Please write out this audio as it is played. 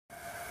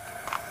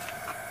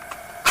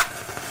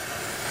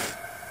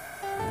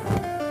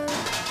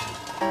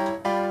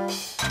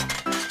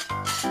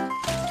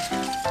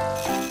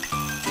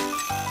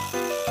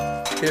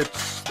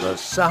It's the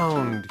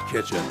Sound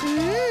Kitchen.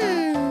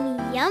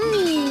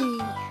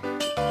 Yummy.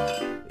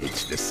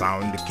 It's the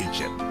Sound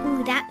Kitchen.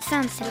 Ooh, that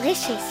sounds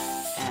delicious.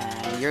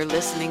 You're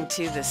listening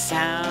to the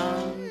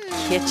Sound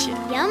Kitchen.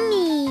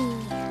 Yummy.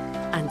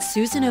 And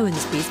Susan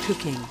Owensby's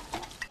cooking.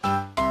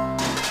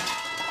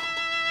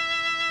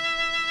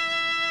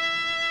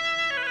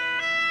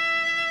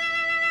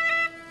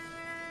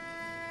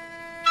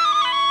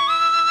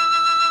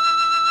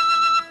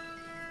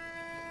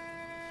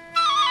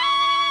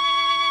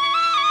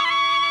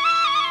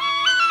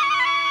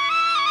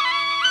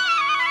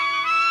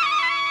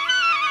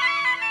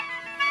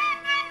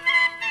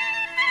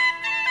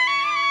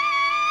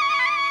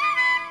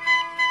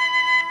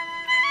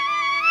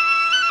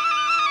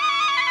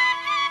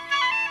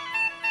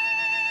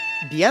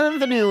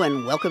 Bienvenue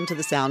and welcome to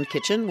the Sound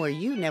Kitchen, where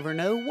you never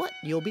know what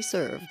you'll be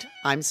served.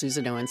 I'm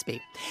Susan Owensby.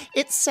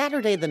 It's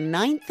Saturday, the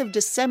 9th of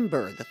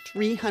December, the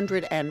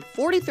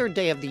 343rd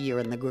day of the year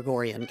in the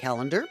Gregorian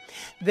calendar.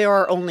 There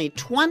are only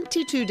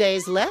 22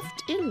 days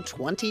left in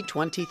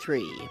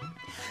 2023.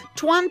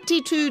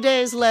 22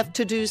 days left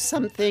to do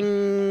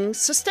something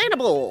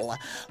sustainable,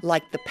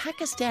 like the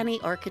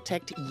Pakistani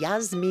architect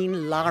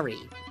Yasmin Lari.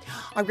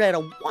 I read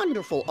a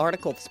wonderful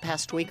article this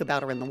past week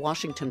about her in the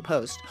Washington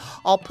Post.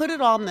 I'll put it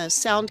on the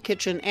Sound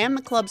Kitchen and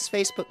the club's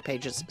Facebook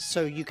pages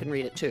so you can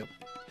read it too.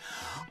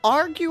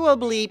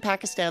 Arguably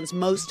Pakistan's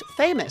most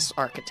famous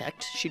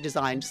architect, she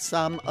designed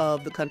some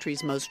of the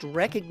country's most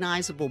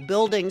recognizable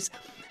buildings,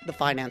 the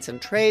Finance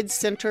and Trade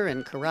Center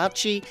in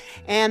Karachi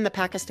and the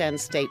Pakistan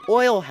State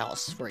Oil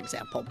House, for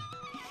example.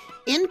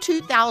 In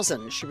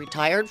 2000, she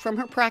retired from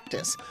her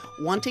practice,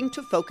 wanting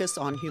to focus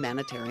on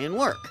humanitarian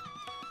work.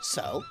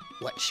 So,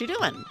 what's she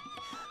doing?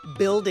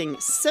 Building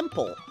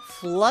simple,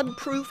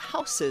 flood-proof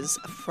houses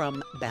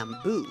from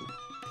bamboo.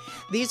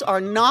 These are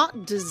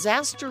not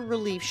disaster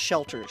relief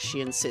shelters,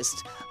 she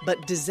insists,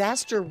 but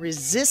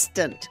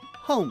disaster-resistant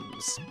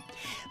homes.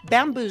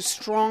 Bamboo's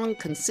strong,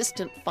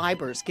 consistent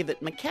fibers give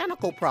it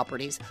mechanical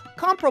properties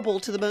comparable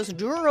to the most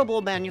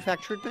durable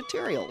manufactured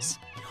materials.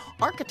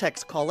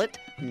 Architects call it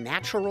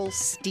natural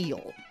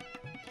steel.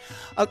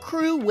 A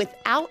crew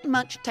without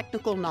much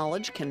technical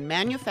knowledge can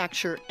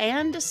manufacture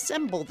and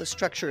assemble the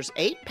structure's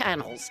 8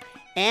 panels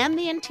and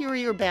the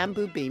interior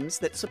bamboo beams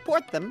that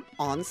support them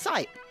on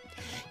site.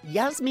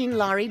 Yasmin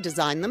Lari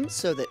designed them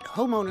so that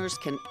homeowners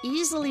can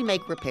easily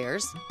make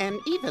repairs and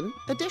even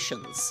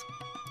additions.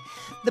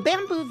 The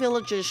bamboo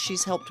villages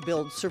she's helped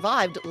build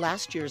survived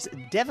last year's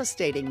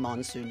devastating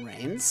monsoon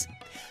rains.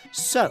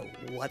 So,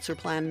 what's her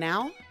plan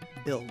now?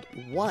 Build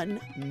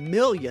 1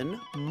 million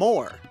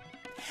more.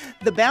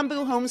 The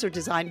bamboo homes are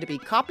designed to be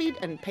copied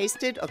and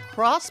pasted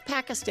across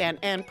Pakistan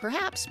and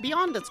perhaps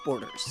beyond its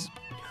borders.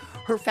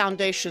 Her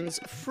foundation's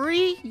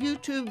free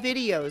YouTube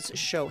videos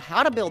show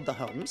how to build the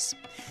homes.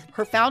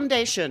 Her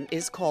foundation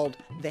is called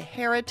the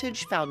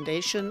Heritage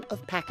Foundation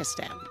of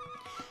Pakistan.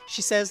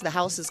 She says the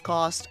houses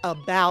cost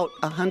about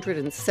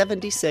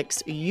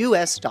 $176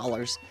 US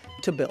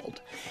to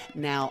build.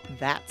 Now,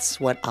 that's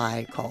what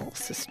I call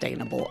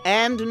sustainable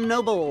and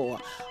noble.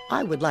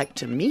 I would like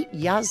to meet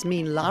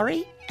Yasmin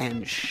Lari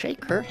and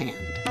shake her hand.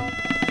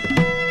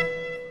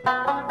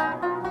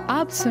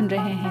 आप सुन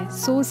रहे हैं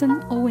सूजन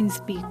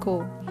ओवेंसबी को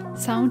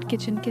sound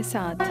kitchen के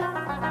साथ.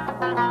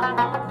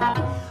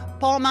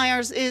 Paul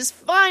Myers is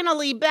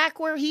finally back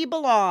where he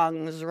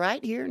belongs,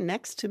 right here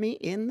next to me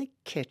in the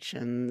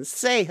kitchen.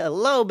 Say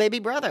hello, baby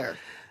brother.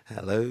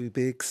 Hello,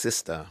 big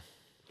sister.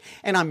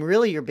 And I'm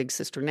really your big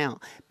sister now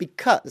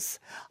because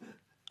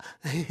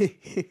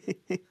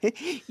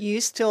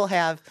you still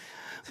have,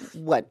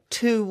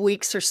 2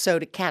 weeks or so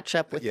to catch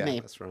up with me.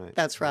 Yeah, that's right.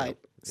 That's right.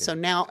 Yeah. So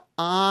now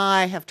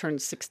I have turned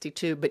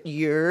 62, but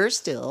you're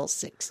still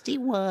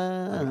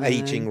 61. I'm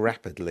aging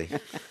rapidly.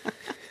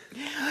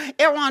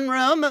 Erwan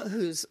Rome,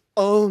 who's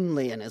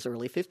only in his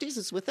early 50s,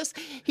 is with us.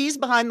 He's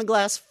behind the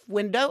glass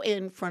window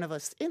in front of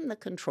us in the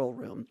control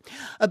room.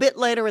 A bit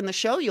later in the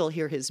show, you'll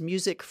hear his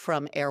music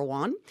from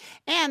Erwan.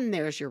 And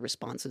there's your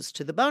responses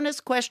to the bonus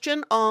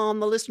question on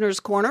the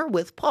Listener's Corner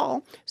with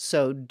Paul.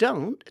 So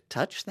don't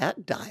touch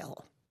that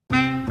dial.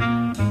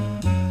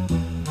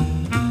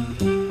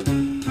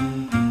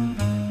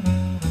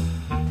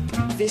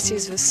 This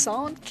is the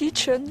Sound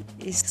Kitchen.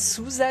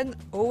 Susan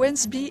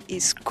Owensby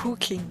is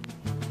cooking.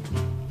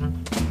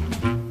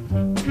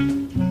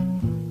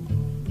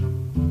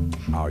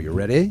 Are you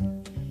ready?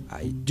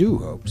 I do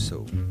hope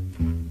so.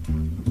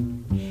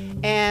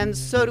 And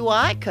so do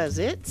I, 'cause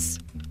it's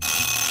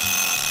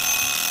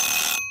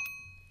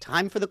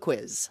time for the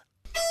quiz.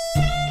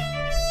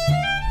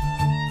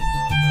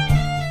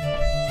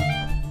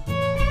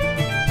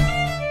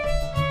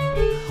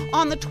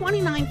 On the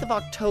 29th of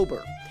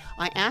October,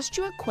 I asked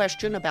you a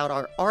question about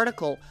our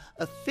article,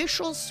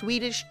 Official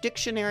Swedish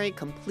Dictionary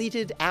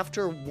Completed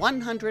After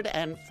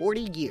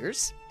 140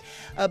 Years,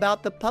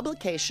 about the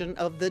publication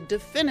of the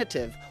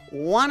definitive,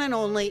 one and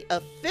only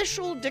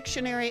official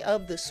dictionary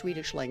of the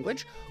Swedish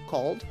language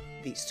called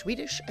the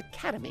Swedish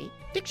Academy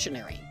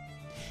Dictionary.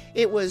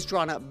 It was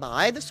drawn up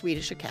by the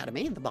Swedish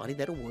Academy, the body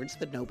that awards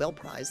the Nobel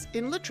Prize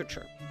in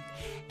Literature.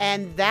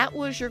 And that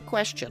was your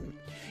question.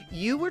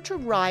 You were to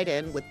write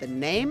in with the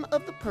name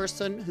of the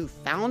person who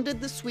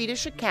founded the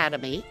Swedish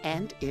Academy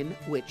and in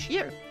which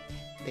year.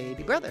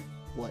 Baby brother,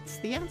 what's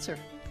the answer?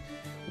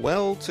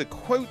 Well, to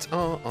quote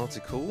our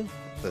article,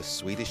 the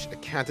Swedish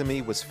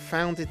Academy was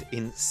founded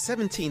in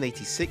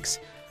 1786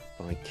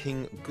 by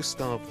King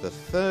Gustav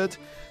III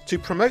to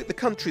promote the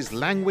country's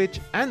language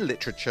and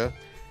literature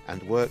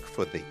and work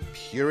for the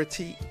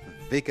purity,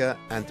 vigour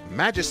and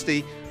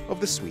majesty of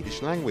the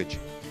Swedish language.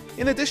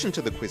 In addition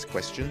to the quiz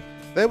question,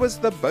 there was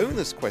the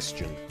bonus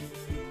question.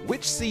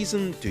 Which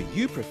season do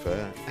you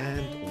prefer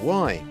and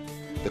why?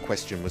 The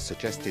question was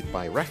suggested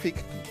by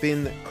Rafik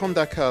bin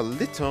Kondakar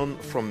Litton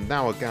from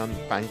Nawagan,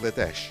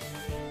 Bangladesh.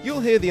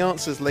 You'll hear the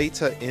answers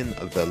later in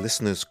the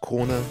Listener's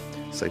Corner,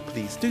 so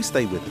please do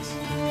stay with us.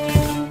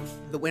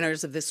 The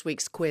winners of this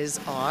week's quiz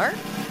are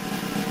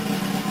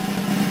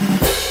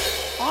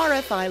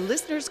RFI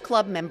Listeners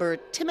Club member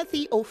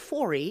Timothy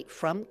Ofori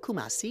from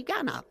Kumasi,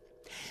 Ghana.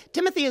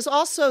 Timothy is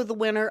also the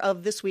winner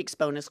of this week's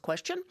bonus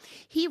question.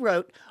 He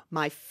wrote,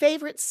 "My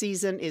favorite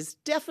season is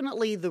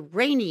definitely the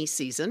rainy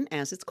season,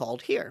 as it's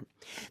called here.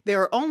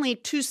 There are only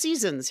 2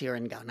 seasons here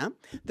in Ghana,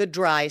 the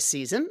dry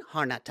season,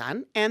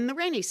 Harmattan, and the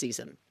rainy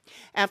season.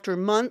 After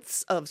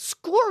months of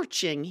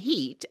scorching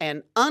heat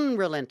and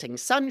unrelenting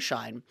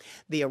sunshine,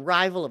 the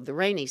arrival of the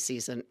rainy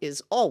season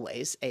is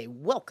always a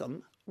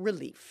welcome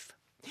relief."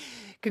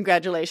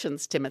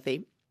 Congratulations,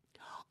 Timothy.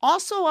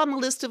 Also on the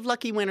list of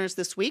lucky winners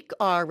this week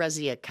are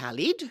Razia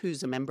Khalid,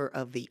 who's a member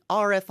of the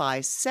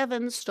RFI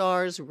 7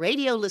 Stars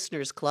Radio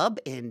Listeners Club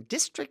in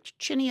District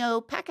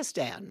Chinio,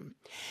 Pakistan,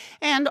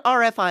 and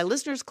RFI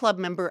Listeners Club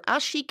member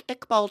Ashik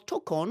Iqbal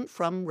Tokon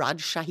from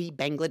Rajshahi,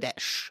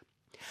 Bangladesh.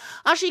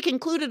 Ashik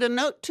included a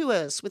note to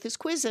us with his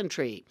quiz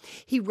entry.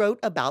 He wrote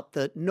about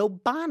the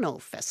Nobano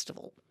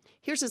Festival.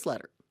 Here's his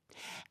letter.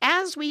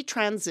 As we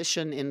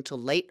transition into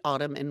late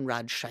autumn in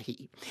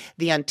Rajshahi,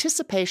 the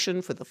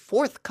anticipation for the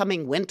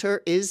forthcoming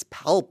winter is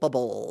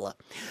palpable.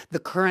 The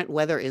current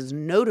weather is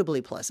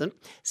notably pleasant,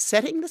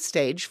 setting the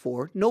stage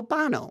for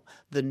Nobano,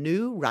 the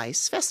new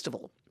rice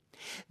festival.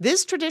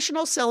 This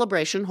traditional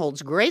celebration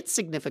holds great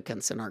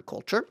significance in our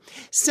culture,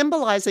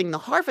 symbolizing the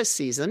harvest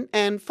season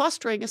and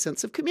fostering a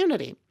sense of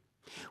community.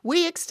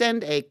 We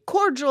extend a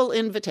cordial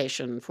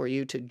invitation for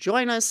you to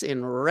join us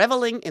in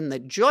reveling in the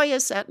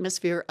joyous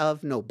atmosphere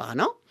of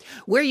Nobano,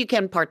 where you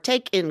can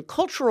partake in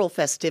cultural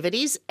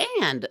festivities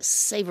and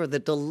savor the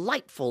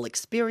delightful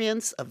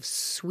experience of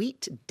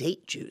sweet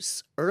date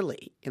juice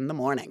early in the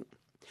morning.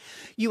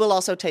 You will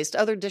also taste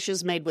other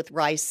dishes made with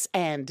rice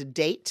and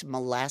date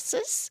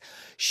molasses,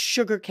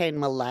 sugarcane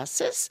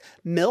molasses,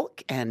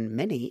 milk, and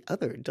many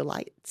other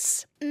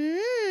delights.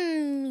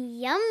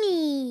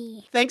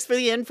 Yummy. Thanks for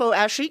the info,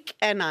 Ashik,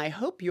 and I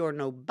hope your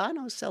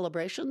Nobano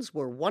celebrations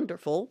were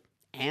wonderful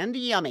and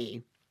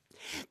yummy.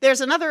 There's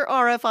another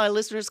RFI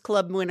Listeners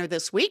Club winner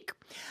this week,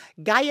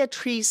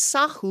 Gayatri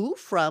Sahu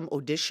from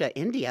Odisha,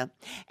 India,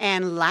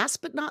 and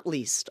last but not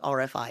least,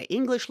 RFI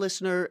English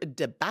listener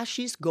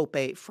Debashis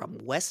Gope from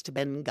West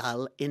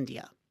Bengal,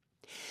 India.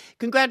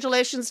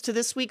 Congratulations to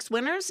this week's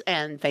winners,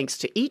 and thanks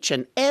to each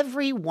and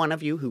every one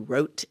of you who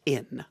wrote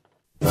in.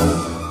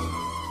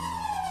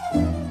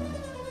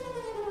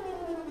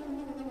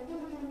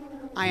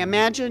 I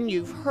imagine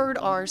you've heard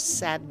our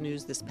sad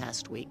news this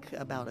past week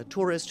about a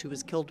tourist who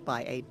was killed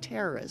by a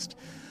terrorist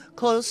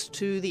close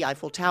to the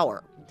Eiffel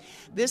Tower.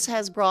 This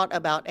has brought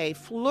about a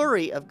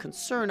flurry of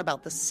concern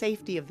about the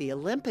safety of the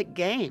Olympic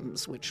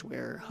Games, which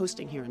we're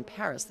hosting here in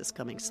Paris this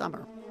coming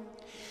summer.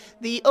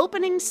 The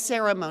opening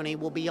ceremony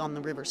will be on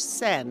the River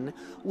Seine,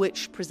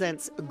 which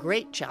presents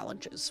great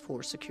challenges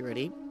for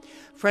security.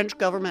 French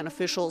government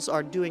officials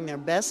are doing their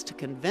best to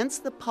convince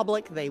the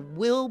public they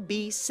will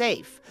be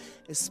safe,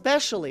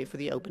 especially for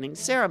the opening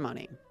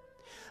ceremony.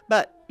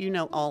 But you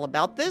know all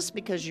about this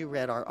because you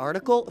read our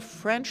article.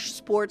 French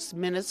sports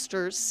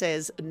minister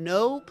says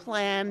no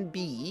plan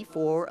B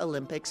for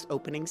Olympics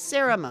opening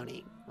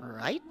ceremony,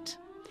 right?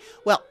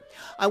 Well,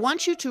 I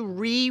want you to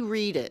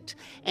reread it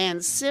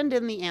and send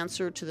in the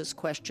answer to this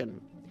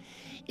question.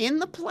 In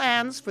the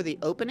plans for the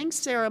opening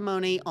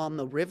ceremony on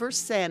the River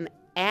Seine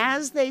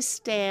as they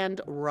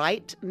stand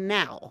right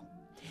now,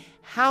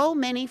 how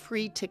many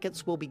free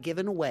tickets will be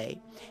given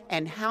away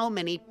and how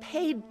many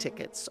paid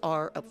tickets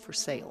are up for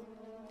sale?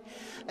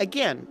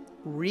 Again,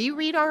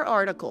 reread our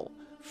article.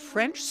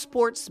 French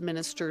sports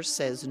minister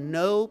says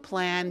no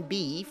plan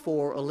B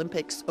for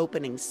Olympics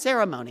opening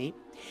ceremony.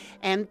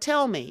 And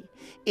tell me,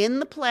 in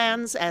the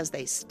plans as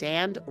they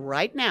stand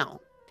right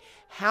now,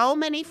 how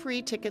many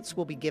free tickets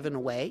will be given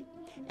away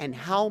and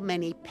how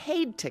many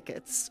paid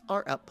tickets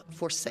are up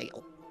for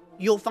sale?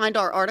 You'll find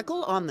our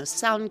article on the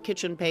Sound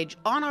Kitchen page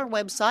on our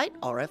website,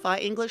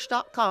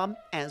 rfienglish.com,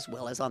 as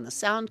well as on the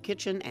Sound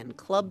Kitchen and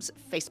Club's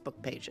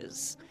Facebook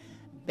pages.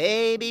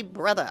 Baby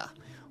brother,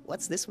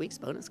 what's this week's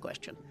bonus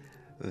question?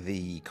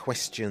 The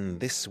question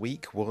this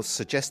week was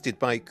suggested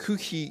by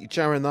Kuki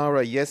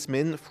Jaranara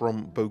Yasmin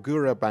from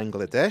Bogura,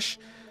 Bangladesh.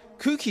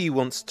 Kuki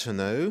wants to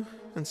know,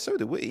 and so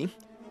do we,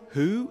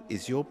 who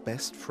is your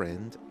best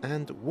friend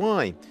and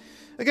why?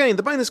 Again,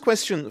 the bonus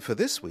question for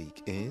this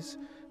week is,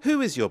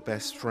 who is your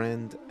best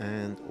friend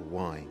and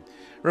why?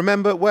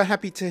 Remember, we're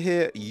happy to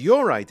hear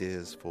your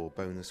ideas for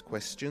bonus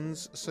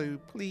questions, so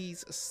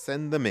please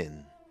send them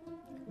in.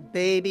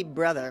 Baby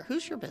brother,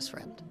 who's your best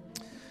friend?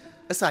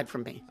 Aside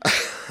from me.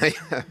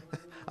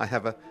 I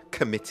have a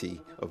committee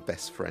of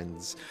best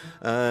friends,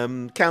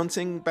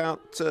 counting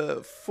about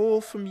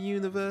 4 from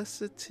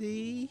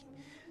university,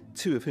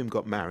 2 of whom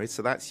got married,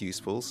 so that's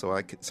useful. So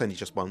it's only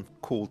just one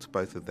call to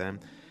both of them,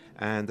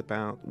 and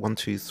about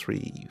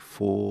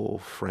 4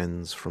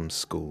 friends from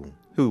school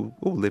who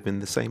all live in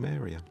the same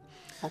area.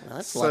 Oh, well,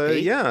 that's so,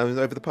 lucky. yeah,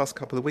 over the past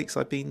couple of weeks,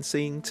 I've been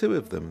seeing 2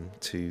 of them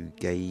to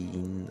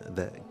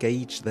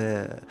gauge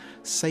their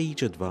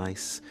sage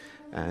advice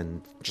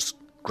and just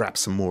grab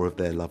some more of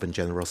their love and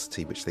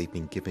generosity, which they've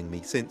been giving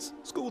me since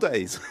school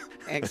days.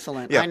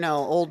 Excellent. Yeah. I know,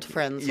 old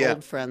friends.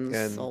 And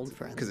Old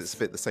friends. Because it's a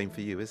bit the same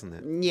for you, isn't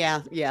it?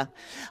 Yeah.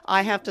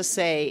 I have to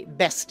say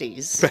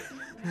besties.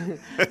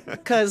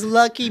 Because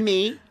lucky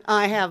me,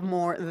 I have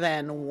more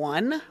than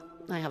one.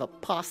 I have a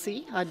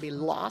posse. I'd be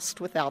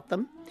lost without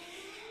them.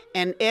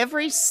 And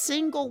every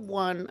single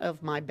one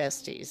of my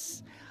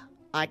besties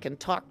I can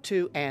talk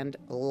to and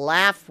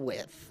laugh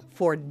with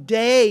for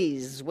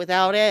days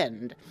without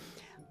end.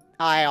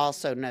 I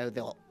also know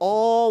they'll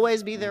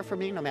always be there for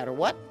me no matter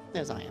what,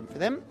 as I am for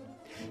them,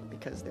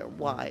 because they're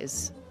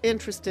wise,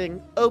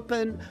 interesting,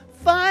 open,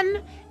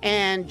 fun,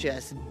 and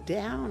just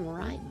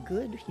downright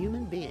good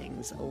human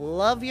beings.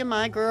 Love you,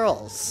 my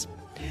girls.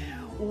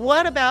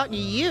 What about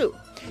you?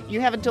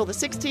 You have until the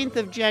 16th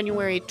of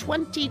January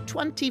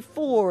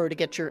 2024 to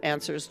get your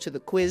answers to the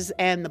quiz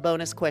and the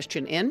bonus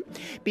question in.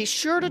 Be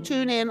sure to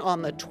tune in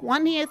on the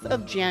 20th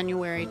of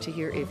January to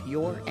hear if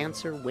your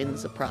answer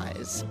wins a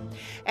prize.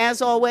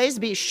 As always,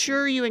 be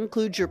sure you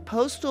include your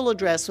postal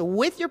address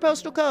with your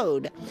postal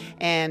code.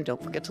 And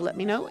don't forget to let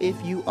me know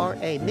if you are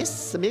a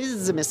Miss, a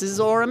Ms., a Mrs.,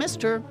 or a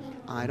Mr.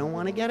 I don't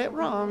want to get it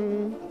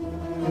wrong.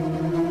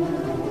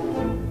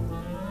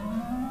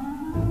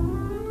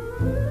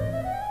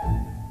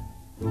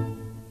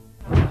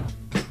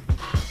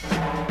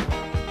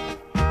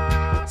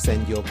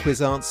 Send your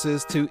quiz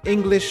answers to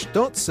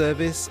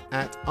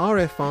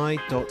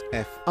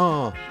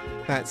english.service@rfi.fr.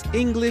 That's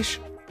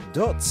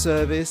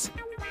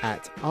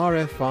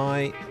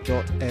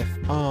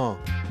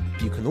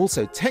english.service@rfi.fr. You can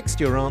also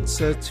text your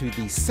answer to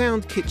the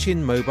Sound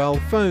Kitchen mobile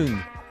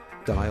phone.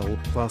 Dial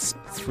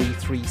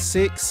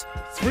 +336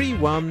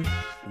 31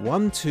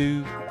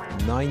 12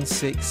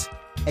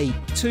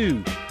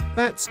 9682.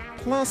 That's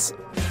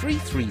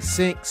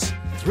 +336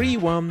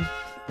 31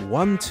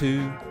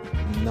 12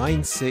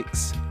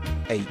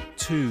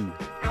 9682.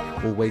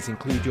 Always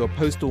include your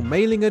postal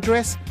mailing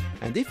address,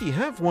 and if you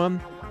have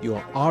one, your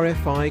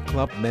RFI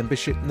Club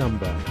membership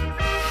number.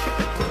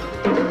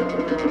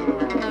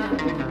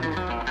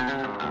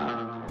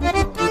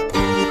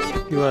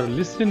 You are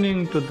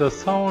listening to the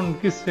Sound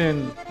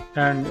Kitchen,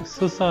 and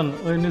Susan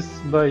Owen's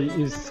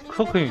is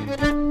cooking.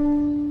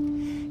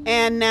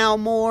 And now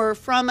more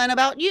from and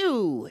about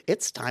you.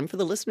 It's time for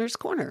the Listener's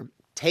Corner.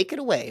 Take it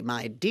away,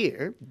 my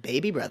dear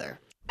baby brother.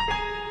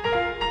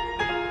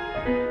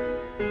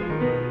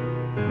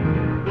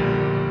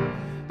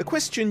 The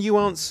question you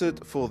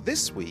answered for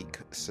this week,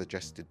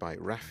 suggested by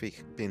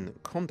Rafik bin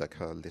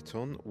Kondakar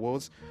Liton,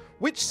 was,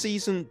 which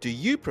season do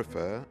you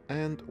prefer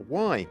and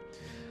why?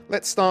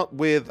 Let's start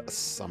with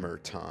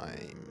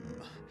summertime.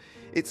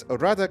 It's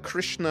Radha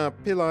Krishna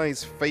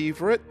Pillai's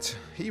favourite.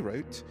 He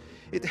wrote,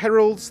 it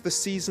heralds the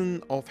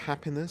season of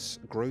happiness,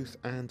 growth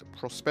and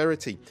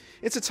prosperity.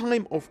 It's a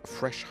time of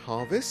fresh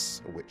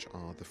harvests, which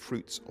are the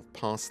fruits of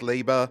past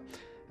labour,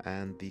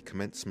 and the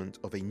commencement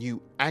of a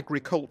new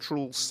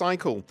agricultural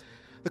cycle.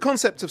 The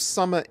concept of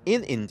summer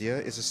in India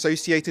is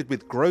associated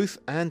with growth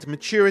and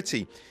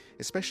maturity,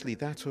 especially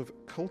that of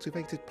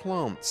cultivated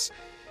plants.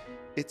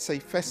 It's a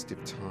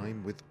festive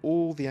time with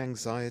all the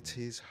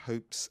anxieties,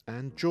 hopes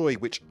and joy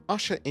which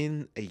usher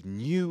in a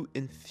new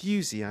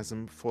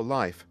enthusiasm for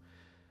life.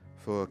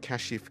 For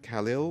Kashif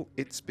Khalil,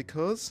 it's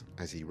because,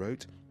 as he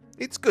wrote,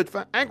 it's good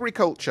for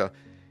agriculture,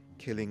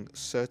 killing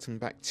certain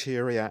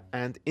bacteria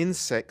and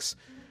insects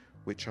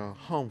which are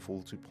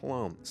harmful to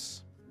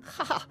plants.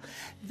 Ha!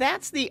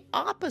 That's the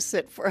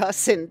opposite for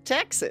us in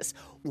Texas.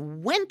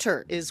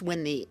 Winter is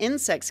when the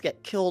insects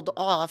get killed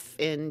off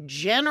in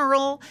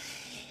general.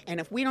 And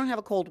if we don't have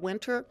a cold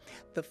winter,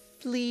 the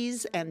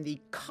fleas and the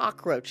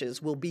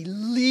cockroaches will be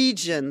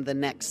legion the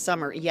next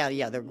summer.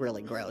 Yeah, they're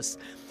really gross.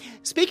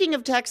 Speaking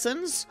of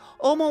Texans,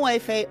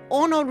 Omoefe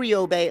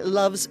Onoriobe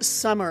loves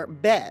summer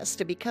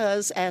best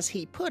because, as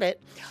he put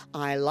it,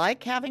 I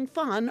like having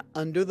fun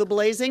under the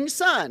blazing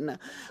sun.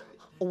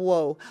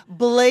 Whoa,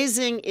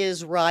 blazing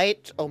is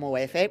right,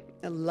 Omoefe.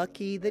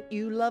 Lucky that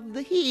you love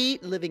the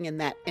heat, living in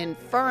that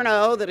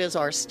inferno that is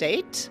our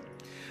state.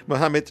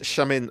 Mohammed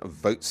Shamin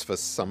votes for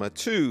summer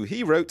too.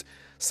 He wrote,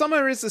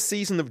 Summer is a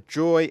season of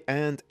joy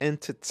and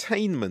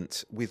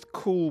entertainment with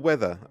cool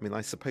weather. I mean,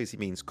 I suppose he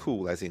means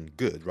cool as in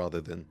good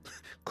rather than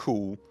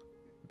cool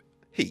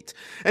heat.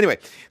 Anyway,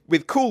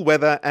 with cool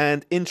weather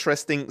and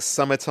interesting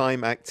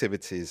summertime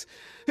activities.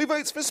 Who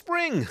votes for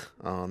spring?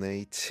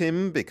 Arne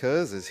Tim,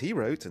 because, as he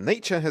wrote,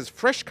 nature has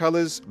fresh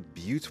colours,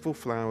 beautiful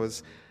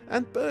flowers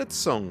and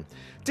birdsong.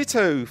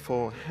 Ditto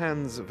for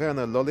Hans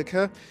Werner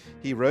Lolliker.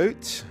 He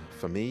wrote,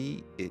 for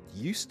me, it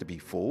used to be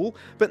fall,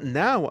 but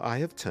now I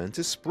have turned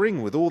to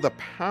spring with all the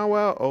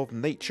power of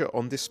nature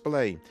on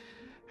display.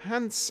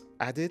 Hans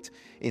added,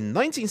 in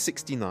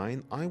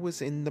 1969, I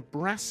was in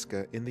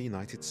Nebraska in the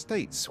United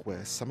States,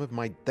 where some of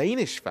my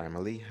Danish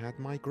family had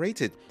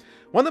migrated.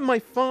 One of my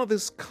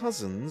father's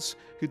cousins,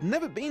 who'd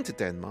never been to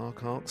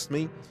Denmark, asked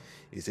me,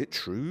 is it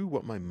true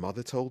what my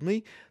mother told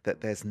me,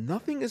 that there's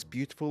nothing as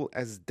beautiful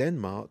as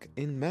Denmark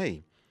in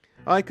May?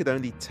 I could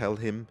only tell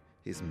him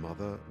his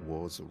mother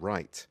was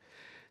right.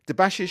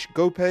 Debashish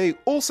Gope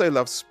also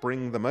loves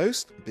spring the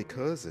most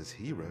because, as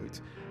he wrote,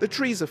 the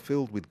trees are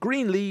filled with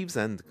green leaves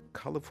and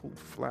colourful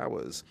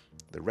flowers.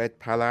 The red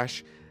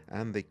palash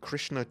and the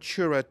Krishna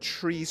Chura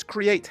trees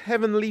create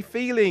heavenly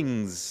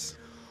feelings.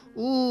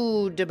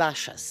 Ooh,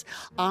 Debashis,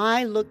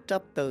 I looked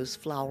up those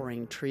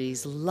flowering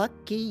trees.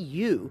 Lucky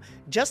you.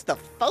 Just the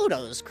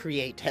photos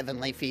create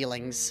heavenly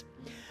feelings.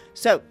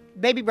 So,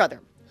 baby brother,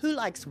 who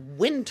likes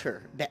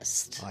winter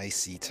best?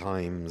 Icy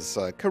times.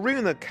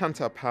 Karuna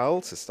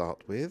Kantapal to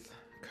start with.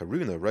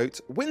 Karuna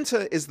wrote,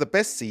 winter is the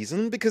best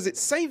season because it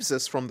saves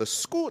us from the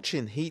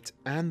scorching heat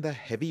and the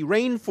heavy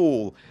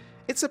rainfall.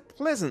 It's a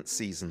pleasant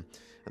season.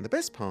 And the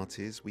best part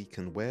is we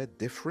can wear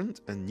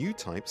different and new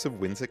types of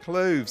winter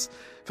clothes.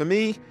 For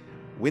me,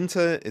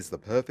 winter is the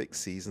perfect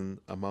season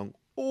among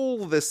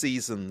all the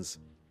seasons.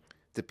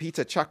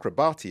 Deepita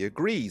Chakrabarti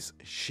agrees.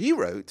 She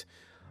wrote,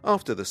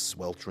 after the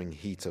sweltering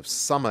heat of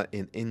summer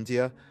in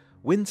India,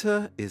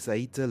 winter is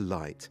a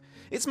delight.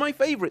 It's my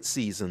favourite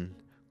season.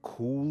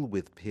 Cool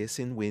with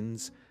piercing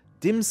winds,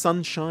 dim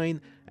sunshine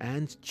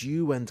and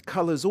dew and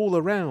colours all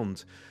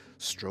around.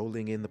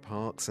 Strolling in the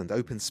parks and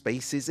open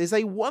spaces is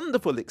a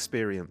wonderful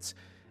experience.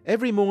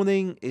 Every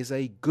morning is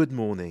a good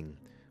morning.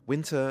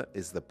 Winter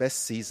is the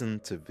best season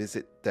to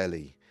visit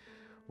Delhi.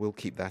 We'll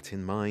keep that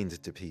in mind,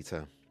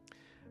 Deepita.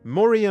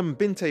 Moriam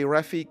Binte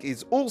Rafiq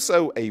is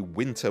also a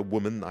winter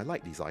woman. I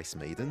like these ice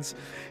maidens.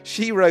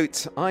 She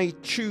wrote, I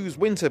choose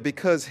winter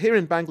because here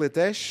in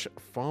Bangladesh,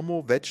 far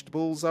more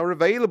vegetables are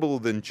available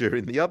than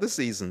during the other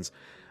seasons.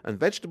 And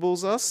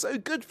vegetables are so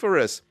good for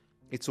us.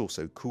 It's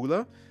also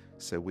cooler,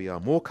 so we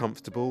are more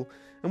comfortable,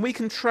 and we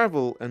can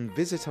travel and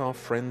visit our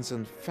friends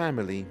and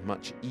family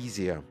much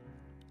easier.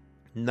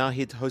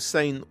 Nahid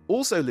Hossein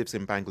also lives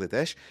in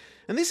Bangladesh,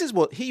 and this is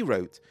what he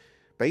wrote.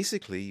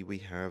 Basically, we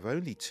have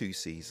only two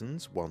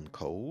seasons, one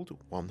cold,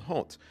 one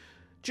hot.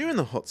 During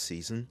the hot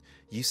season,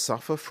 you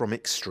suffer from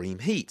extreme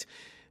heat,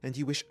 and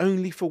you wish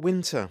only for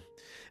winter.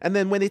 And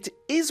then when it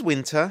is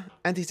winter,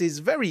 and it is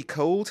very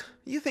cold,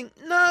 you think,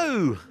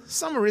 no,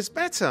 summer is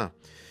better.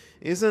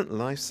 Isn't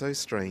life so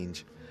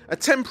strange? A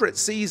temperate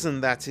season,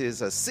 that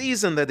is, a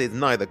season that is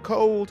neither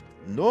cold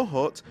nor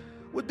hot,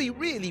 would be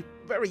really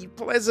very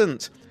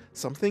pleasant.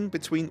 Something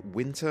between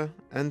winter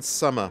and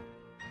summer.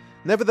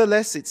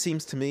 Nevertheless, it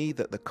seems to me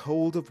that the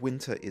cold of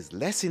winter is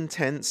less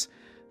intense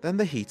than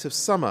the heat of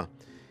summer,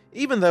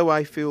 even though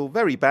I feel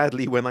very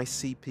badly when I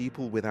see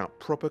people without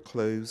proper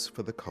clothes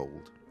for the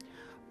cold.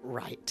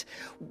 Right.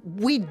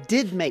 We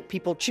did make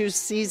people choose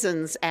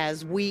seasons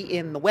as we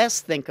in the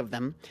West think of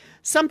them,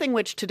 something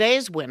which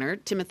today's winner,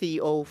 Timothy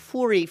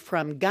Ofuri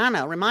from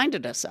Ghana,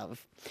 reminded us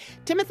of.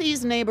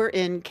 Timothy's neighbor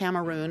in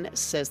Cameroon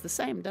says the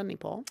same, doesn't he,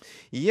 Paul?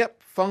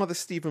 Yep, Father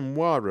Stephen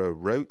Wara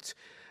wrote,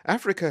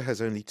 Africa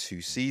has only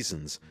two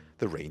seasons,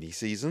 the rainy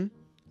season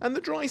and the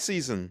dry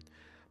season.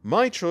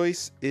 My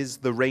choice is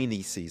the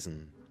rainy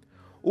season.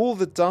 All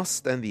the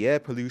dust and the air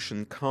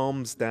pollution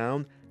calms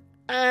down,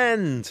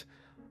 and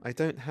I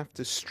don't have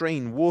to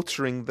strain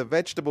watering the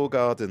vegetable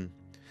garden.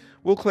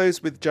 We'll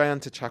close with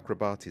Jayanta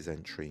Chakrabarti's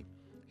entry.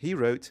 He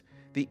wrote,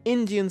 the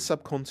Indian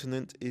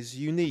subcontinent is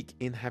unique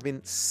in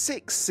having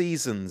 6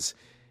 seasons,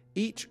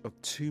 each of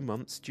 2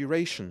 months'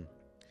 duration.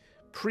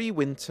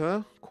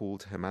 Pre-winter,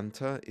 called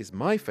Hemanta, is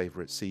my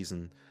favourite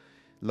season.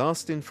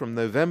 Lasting from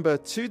November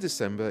to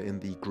December in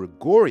the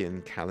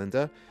Gregorian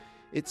calendar,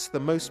 it's the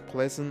most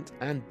pleasant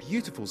and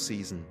beautiful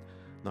season,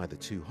 neither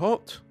too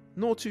hot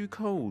nor too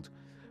cold.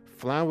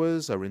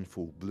 Flowers are in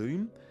full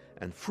bloom,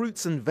 and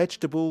fruits and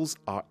vegetables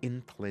are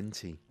in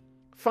plenty.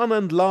 Fun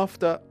and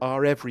laughter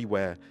are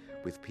everywhere,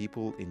 with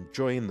people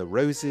enjoying the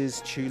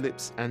roses,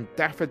 tulips and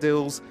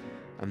daffodils,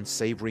 and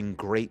savouring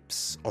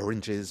grapes,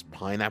 oranges,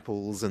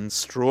 pineapples and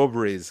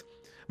strawberries.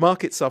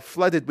 Markets are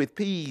flooded with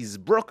peas,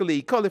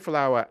 broccoli,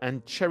 cauliflower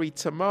and cherry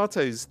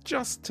tomatoes,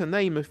 just to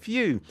name a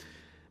few.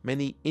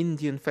 Many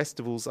Indian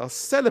festivals are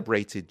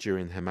celebrated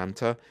during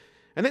Hemanta,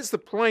 and it's the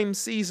prime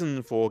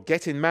season for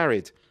getting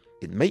married.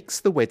 It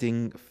makes the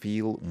wedding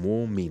feel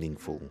more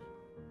meaningful.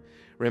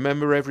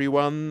 Remember,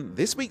 everyone,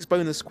 this week's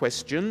bonus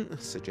question,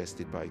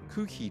 suggested by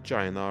Kuki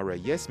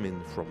Jayanara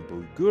Yasmin from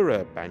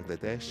Bogura,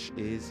 Bangladesh,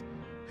 is: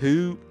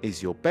 who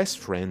is your best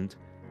friend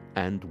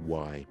and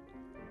why?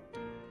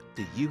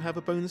 Do you have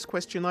a bonus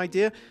question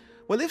idea?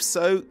 Well, if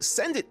so,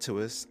 send it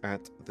to us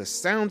at The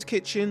Sound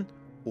Kitchen,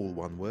 all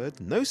one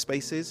word, no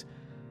spaces,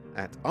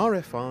 at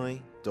rfi.fr.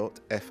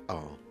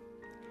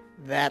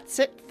 That's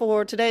it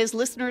for today's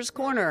Listener's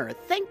Corner.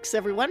 Thanks,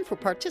 everyone, for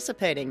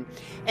participating.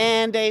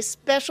 And a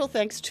special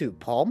thanks to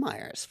Paul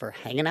Myers for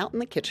hanging out in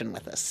the kitchen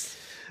with us.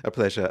 A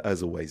pleasure,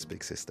 as always,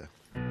 Big Sister.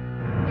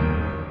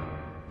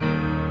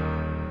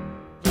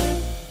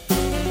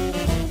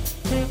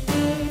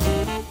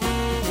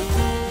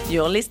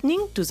 You're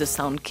listening to The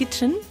Sound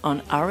Kitchen on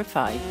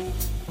RFI.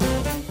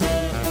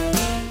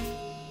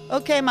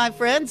 Okay, my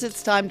friends,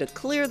 it's time to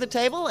clear the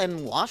table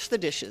and wash the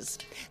dishes.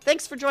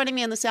 Thanks for joining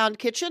me in the Sound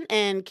Kitchen,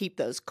 and keep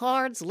those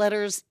cards,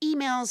 letters,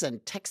 emails,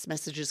 and text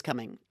messages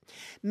coming.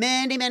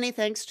 Many, many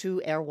thanks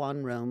to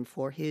Erwan Rome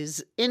for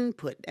his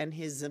input and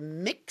his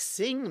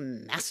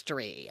mixing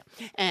mastery.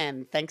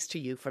 And thanks to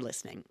you for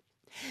listening.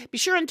 Be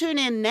sure and tune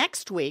in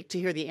next week to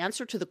hear the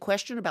answer to the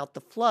question about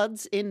the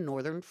floods in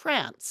northern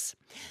France.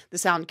 The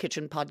Sound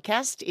Kitchen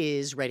podcast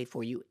is ready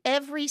for you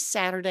every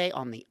Saturday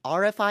on the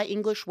RFI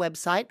English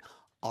website,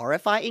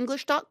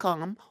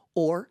 rfienglish.com,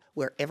 or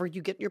wherever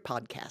you get your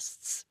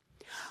podcasts.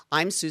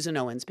 I'm Susan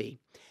Owensby.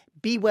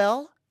 Be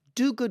well,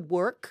 do good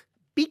work,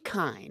 be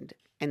kind,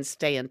 and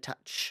stay in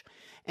touch.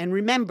 And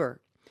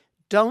remember,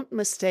 don't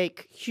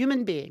mistake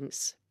human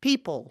beings,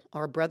 people,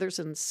 our brothers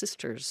and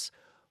sisters,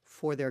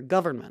 for their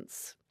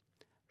governments.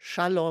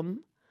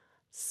 Shalom,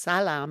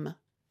 salam,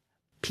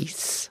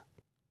 peace.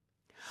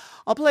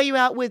 I'll play you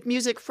out with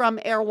music from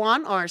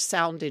Erwan, our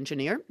sound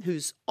engineer,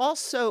 who's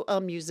also a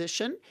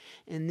musician.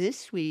 And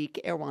this week,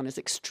 Erwan is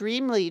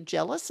extremely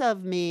jealous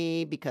of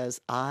me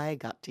because I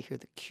got to hear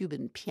the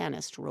Cuban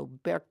pianist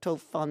Roberto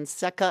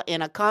Fonseca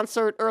in a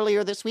concert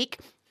earlier this week,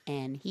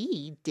 and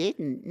he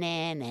didn't.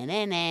 Na, na,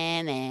 na,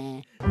 na,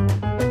 na.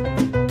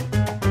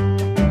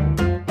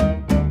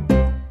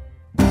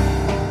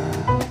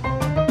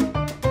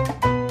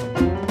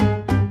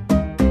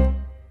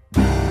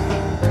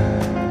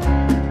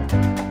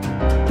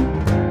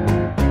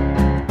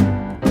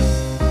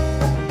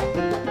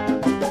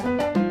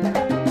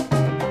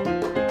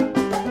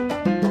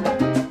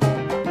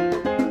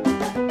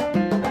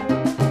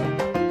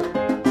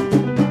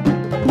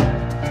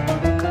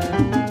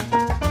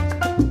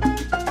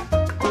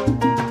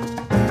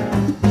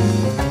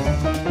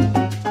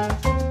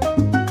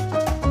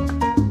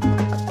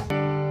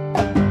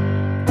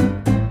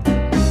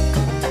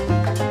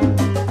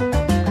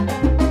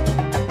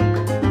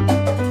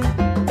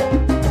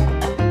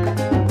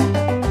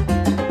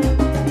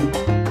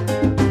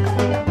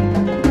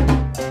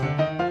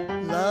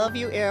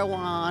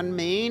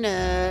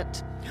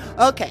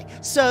 Okay,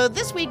 so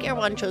this week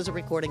Erwan chose a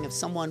recording of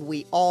someone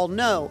we all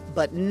know,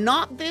 but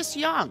not this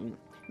young.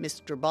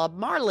 Mr. Bob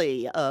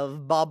Marley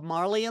of Bob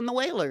Marley and the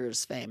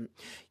Wailers fame.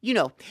 You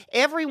know,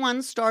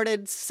 everyone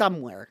started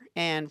somewhere,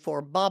 and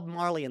for Bob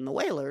Marley and the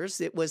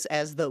Wailers, it was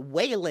as the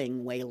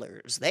Wailing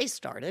Wailers. They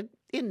started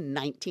in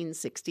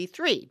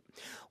 1963.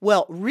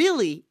 Well,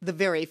 really, the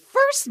very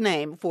first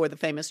name for the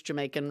famous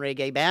Jamaican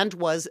reggae band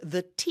was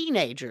the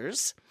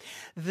Teenagers.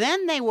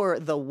 Then they were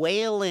the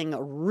Wailing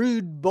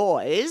Rude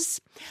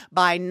Boys.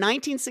 By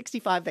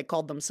 1965, they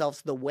called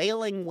themselves the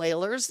Wailing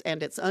Wailers,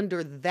 and it's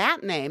under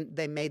that name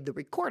they made the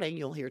recording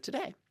you'll hear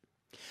today.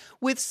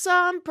 With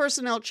some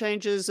personnel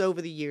changes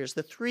over the years,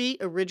 the three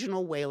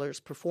original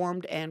Wailers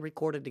performed and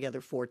recorded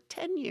together for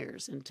 10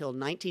 years until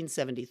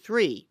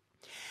 1973.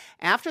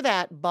 After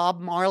that, Bob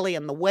Marley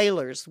and the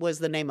Wailers was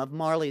the name of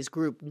Marley's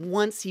group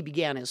once he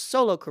began his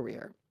solo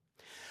career.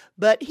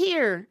 But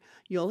here,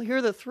 you'll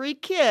hear the three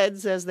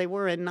kids as they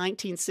were in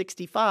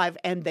 1965,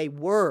 and they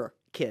were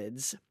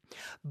kids.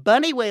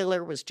 Bunny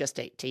Wailer was just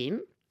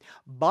 18,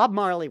 Bob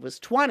Marley was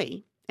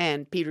 20,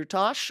 and Peter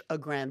Tosh a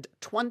grand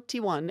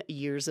 21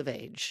 years of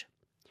age.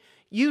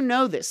 You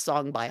know this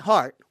song by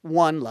heart,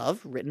 One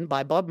Love, written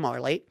by Bob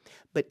Marley,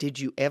 but did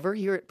you ever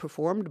hear it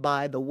performed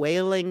by the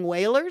Wailing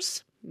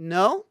Wailers?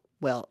 No?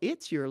 Well,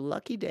 it's your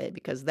lucky day,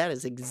 because that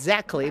is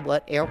exactly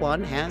what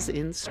Erwan has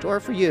in store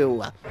for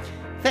you.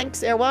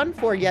 Thanks, Erwan,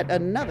 for yet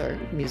another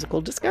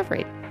musical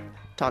discovery.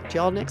 Talk to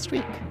y'all next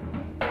week.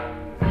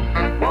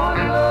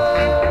 One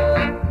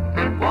love,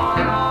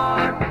 one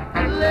heart,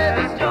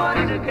 let's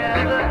join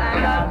together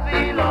and I'll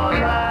feel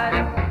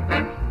alright.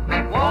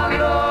 One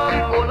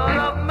love, oh Lord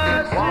of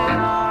mercy, one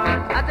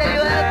heart, I tell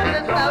you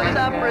helpless now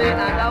suffering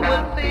and I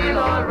will feel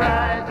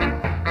alright.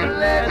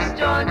 Let's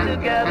join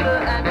together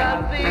and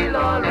I'll feel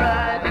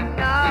alright.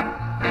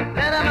 Now,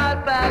 let them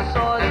out pass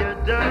all your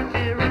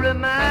dirty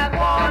remarks.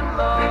 One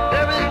love,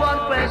 there is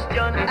one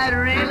question I'd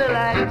really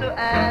like to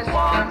ask.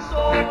 One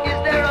soul,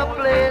 is there a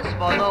place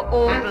for the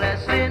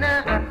hopeless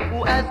sinner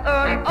who has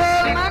hurt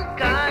all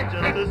mankind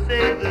just to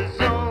save the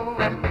soul?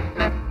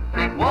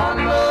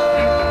 One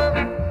love,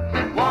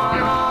 one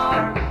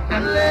heart,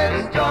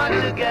 let's join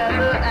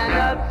together and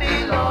I'll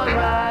feel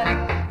alright.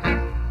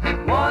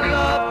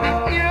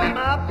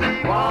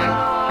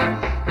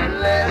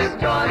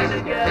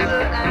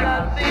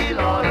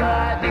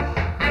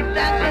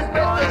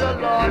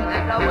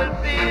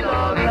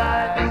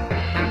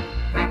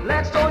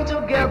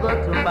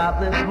 together to fight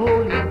this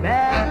holy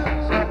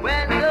battle. So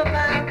when the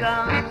man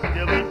comes,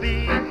 there will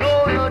be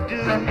no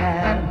to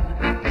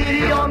have.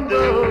 Beyond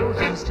those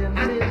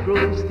distances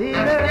grows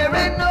thinner. There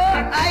ain't no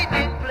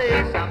hiding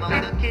place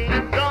among the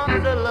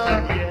kingdoms of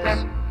love,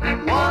 yes.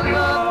 One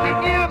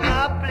love, hear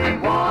my plea.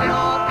 One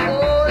heart,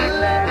 oh,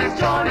 let's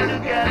join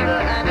together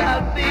and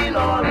I'll feel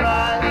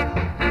alright.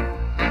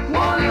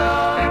 One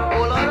love,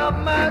 oh Lord of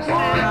mercy.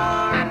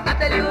 I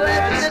tell you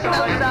every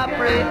distance I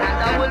pray and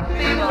I will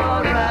feel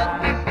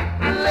alright.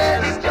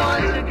 Let's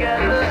join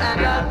together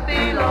and I'll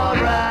feel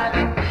alright.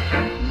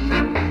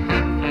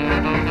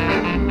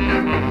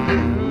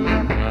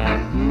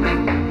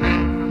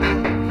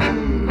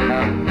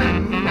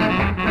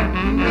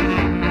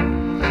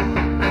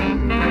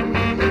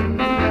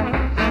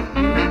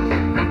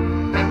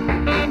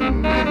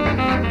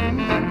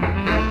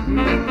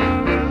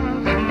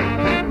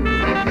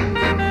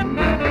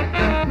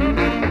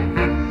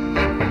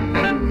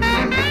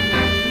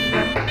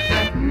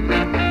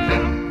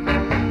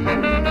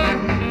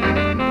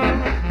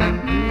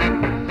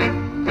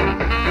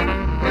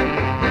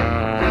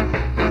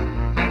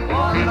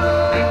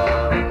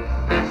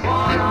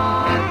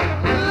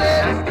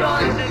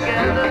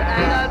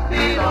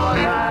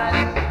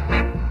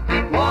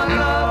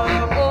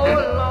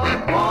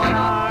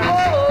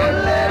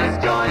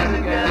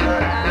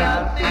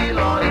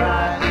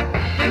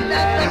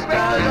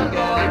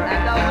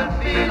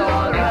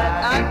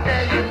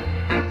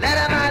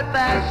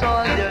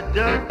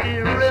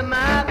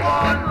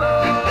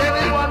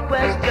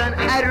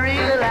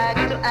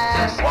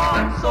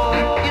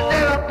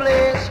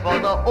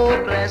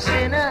 Hopeless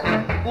sinner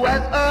who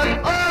has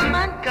earned all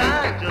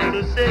mankind just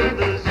to save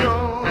his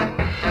own.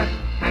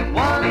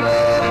 One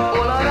love,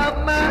 oh Lord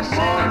of mercy.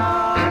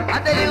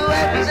 I tell you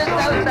every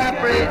distance I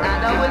pray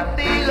and I will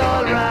feel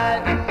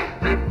alright.